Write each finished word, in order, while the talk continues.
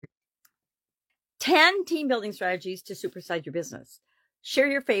10 team building strategies to supersize your business. Share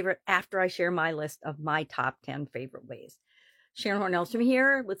your favorite after I share my list of my top 10 favorite ways. Sharon Hornellstrom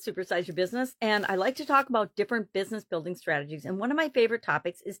here with Supersize Your Business, and I like to talk about different business building strategies. And one of my favorite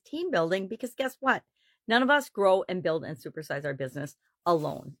topics is team building, because guess what? None of us grow and build and supersize our business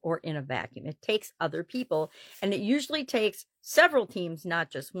alone or in a vacuum. It takes other people, and it usually takes several teams, not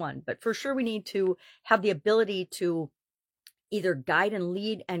just one. But for sure, we need to have the ability to either guide and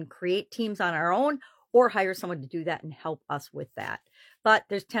lead and create teams on our own, or hire someone to do that and help us with that. But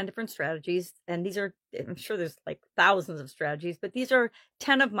there's 10 different strategies, and these are, I'm sure there's like thousands of strategies, but these are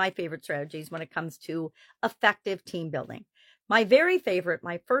 10 of my favorite strategies when it comes to effective team building. My very favorite,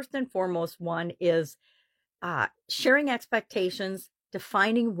 my first and foremost one is sharing expectations,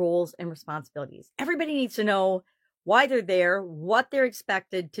 defining roles and responsibilities. Everybody needs to know why they're there, what they're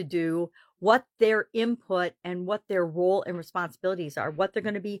expected to do, what their input and what their role and responsibilities are, what they're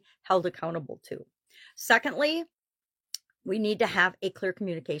going to be held accountable to. Secondly, we need to have a clear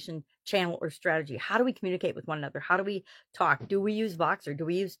communication channel or strategy. How do we communicate with one another? How do we talk? Do we use Voxer? Do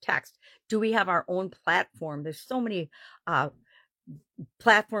we use text? Do we have our own platform? There's so many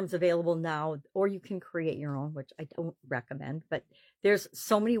platforms available now, or you can create your own, which I don't recommend, but there's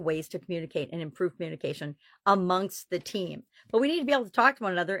so many ways to communicate and improve communication amongst the team. But we need to be able to talk to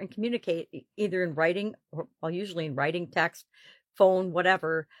one another and communicate either in writing, or well, usually in writing, text, phone,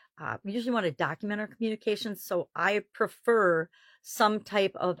 whatever. We usually want to document our communications. So I prefer some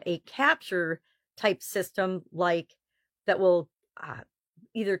type of a capture type system, like that will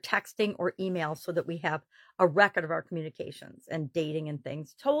either texting or email, so that we have a record of our communications and dating and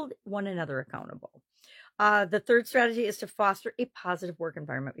things, hold one another accountable. The third strategy is to foster a positive work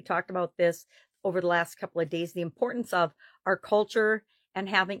environment. We talked about this over the last couple of days, the importance of our culture and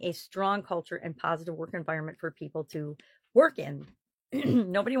having a strong culture and positive work environment for people to work in.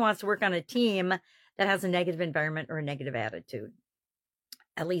 Nobody wants to work on a team that has a negative environment or a negative attitude.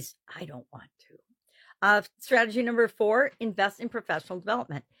 At least I don't want to. Strategy number 4, invest in professional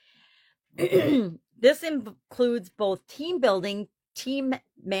development. This includes both team building, team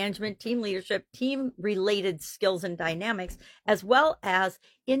management, team leadership, team related skills and dynamics, as well as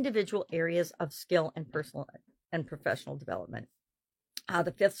individual areas of skill and personal and professional development.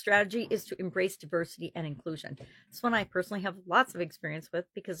 The 5th strategy is to embrace diversity and inclusion. This one I personally have lots of experience with,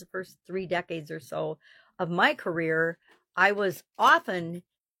 because the first 3 decades or so of my career, I was often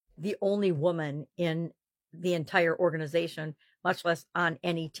the only woman in the entire organization, much less on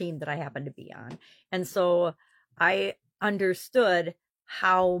any team that I happened to be on. And so I understood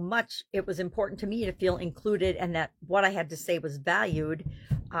how much it was important to me to feel included, and that what I had to say was valued,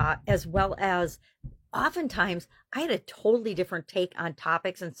 as well as oftentimes I had a totally different take on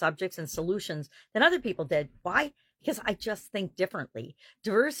topics and subjects and solutions than other people did. Why? Because I just think differently.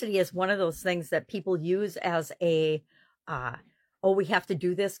 Diversity is one of those things that people use as a, oh, we have to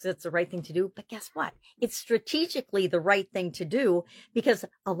do this because it's the right thing to do. But guess what? It's strategically the right thing to do, because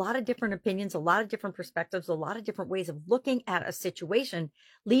a lot of different opinions, a lot of different perspectives, a lot of different ways of looking at a situation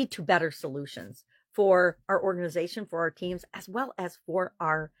lead to better solutions for our organization, for our teams, as well as for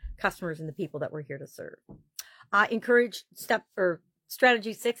our customers and the people that we're here to serve.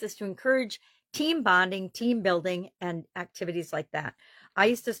 Strategy 6 is to encourage team bonding, team building, and activities like that. I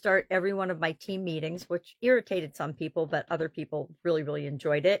used to start every one of my team meetings, which irritated some people, but other people really, really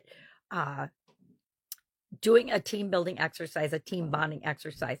enjoyed it, doing a team building exercise, a team bonding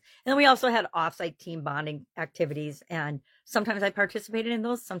exercise. And then we also had offsite team bonding activities. And sometimes I participated in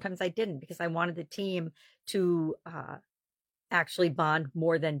those, sometimes I didn't, because I wanted the team to actually bond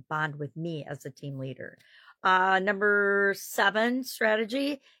more than bond with me as a team leader. Number 7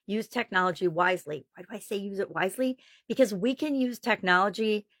 strategy, use technology wisely. Why do I say use it wisely? Because we can use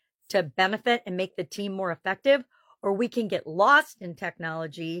technology to benefit and make the team more effective, or we can get lost in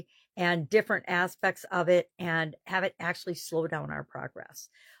technology and different aspects of it and have it actually slow down our progress.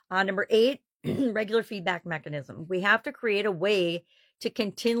 Number 8, regular feedback mechanism. We have to create a way to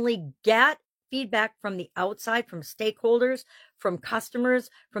continually get feedback from the outside, from stakeholders, from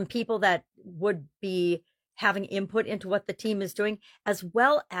customers, from people that would be having input into what the team is doing, as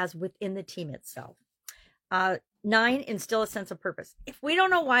well as within the team itself. 9, instill a sense of purpose. If we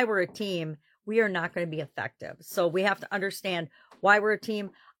don't know why we're a team, we are not going to be effective. So we have to understand why we're a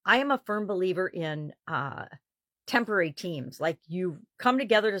team. I am a firm believer in temporary teams. Like, you come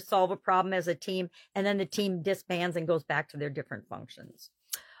together to solve a problem as a team, and then the team disbands and goes back to their different functions.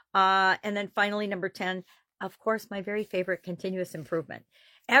 And then finally, number 10, of course, my very favorite, continuous improvement.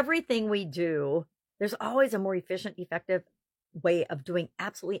 Everything we do, there's always a more efficient, effective way of doing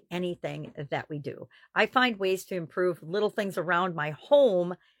absolutely anything that we do. I find ways to improve little things around my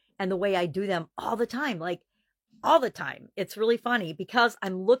home and the way I do them all the time, like all the time. It's really funny because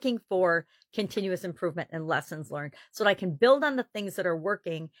I'm looking for continuous improvement and lessons learned so that I can build on the things that are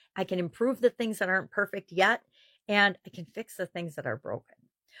working. I can improve the things that aren't perfect yet, and I can fix the things that are broken.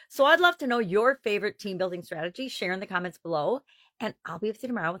 So I'd love to know your favorite team building strategy. Share in the comments below, and I'll be with you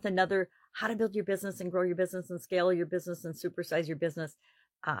tomorrow with another how to build your business and grow your business and scale your business and supersize your business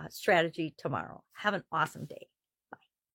strategy tomorrow. Have an awesome day.